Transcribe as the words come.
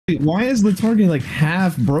Why is the target like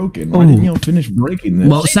half broken? Why didn't you finish breaking this?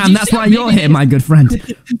 Well, Sam, that's why you're here, my good friend.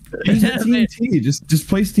 Use TNT. Just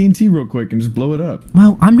place TNT real quick and just blow it up.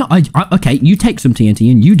 Well, I'm not. Okay, you take some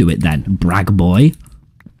TNT and you do it then, brag boy.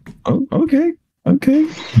 Oh, okay.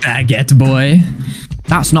 Baguette boy.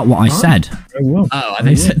 That's not what I said. I will. Oh, I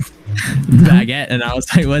think you said baguette, and I was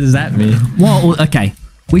like, what does that mean? Well, okay.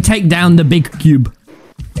 We take down the big cube.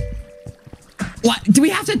 What? Do we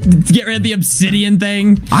have to get rid of the obsidian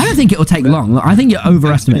thing? I don't think it'll take long. I think you're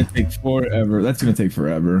overestimating. That's gonna take forever. That's gonna take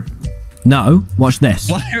forever. No, watch this.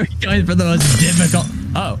 Why are we going for the most difficult?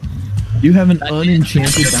 Oh. You have an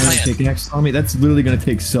unenchanted diamond pickaxe, Tommy. That's literally gonna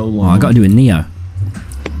take so long. Oh, I gotta do a Neo.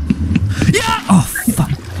 Yeah! Oh,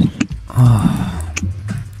 fuck.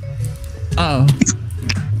 Oh.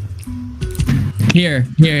 Here,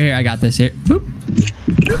 I got this. Here. Boop.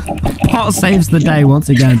 Pot saves the day once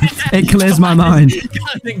again. It clears my mind.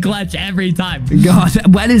 Constant clutch every time.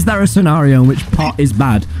 God, when is there a scenario in which pot is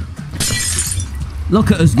bad?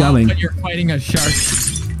 Look at us going. But you're fighting a shark.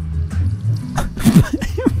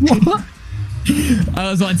 What? I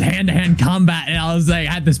was once hand-to-hand combat, and I was like,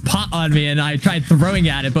 I had this pot on me, and I tried throwing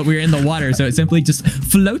at it, but we were in the water, so it simply just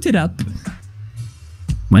floated up.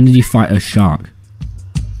 When did you fight a shark?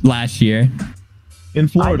 Last year. In I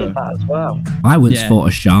Florida. did that as well. I once fought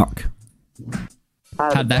a shark.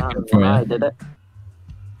 How'd that go for you? I did it.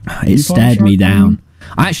 It stared me down.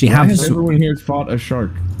 I actually Why have. has everyone here fought a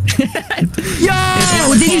shark?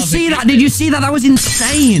 Yo! Did you see that? Did you see that? That was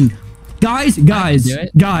insane. Guys.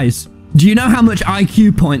 Do you know how much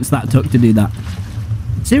IQ points that took to do that?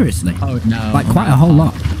 Seriously. Oh no. Like quite a whole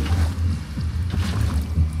lot.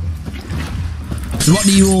 So what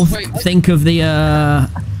do you all think of the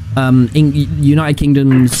United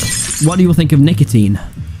Kingdom's? What do you all think of nicotine?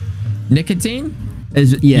 Nicotine?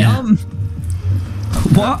 Yeah. Yum.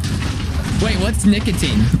 What? Wait, what's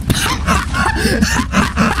nicotine?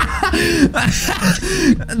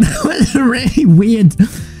 That was really weird.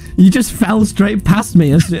 You just fell straight past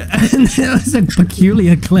me. It was a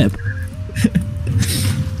peculiar clip.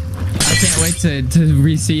 I can't wait to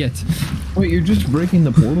re-see it. Wait, you're just breaking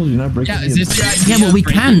the portals? You're not breaking Yeah, is this your idea? Yeah, well, we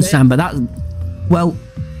can, Sam, but that... Well...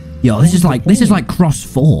 Yo, this is like Cross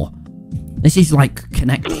 4. This is like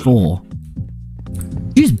Connect 4.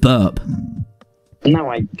 You just burp.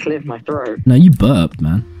 No, I cleared my throat. No, you burped,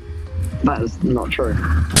 man. That is not true.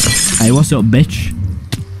 Hey, what's up, bitch?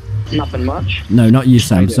 Nothing much. No, not you,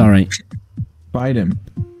 Sam. Sorry. Bite him.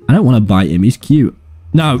 I don't want to bite him. He's cute.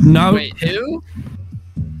 No. Wait, who?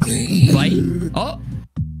 Bite? Oh.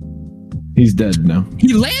 He's dead now.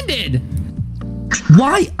 He landed!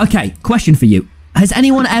 Why? Okay, question for you. Has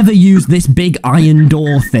anyone ever used this big iron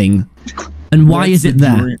door thing? And why is it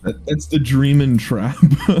there? That's the dreaming trap.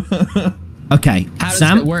 Okay, How does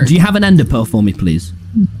Sam, it work? do you have an ender pearl for me, please?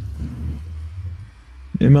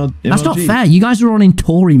 That's not fair. You guys are all in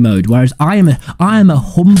Tory mode, whereas I am a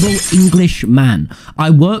humble English man. I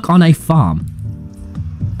work on a farm.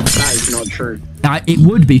 That is not true. It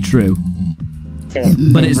would be true,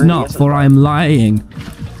 but it's really not, isn't. for I am lying.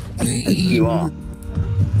 You are.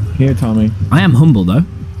 Here, Tommy. I am humble, though.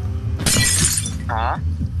 Huh?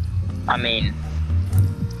 I mean...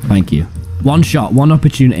 Thank you. One shot, one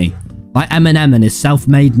opportunity. Like Eminem and his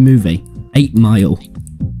self-made movie, 8 Mile.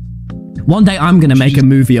 One day I'm gonna make a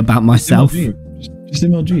movie about myself. Just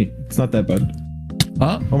MLG. It's not that bad.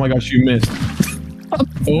 Huh? Oh my gosh, you missed.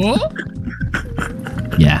 Oh?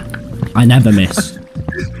 Yeah, I never miss.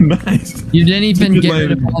 Nice. You didn't even Good get rid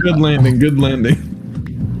landing. of all Good the- landing. Good landing.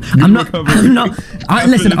 I'm not.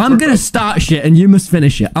 Listen, I'm gonna start shit and you must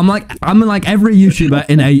finish it. I'm like every YouTuber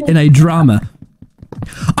in a drama.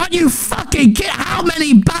 Are you fucking kidding? How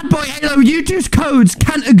many Bad Boy Halo YouTube codes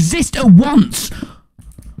can exist at once?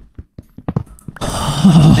 There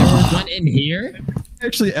was one in here? I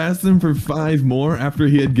actually asked him for 5 more after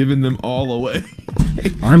he had given them all away.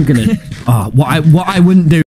 I'm gonna. What I wouldn't do.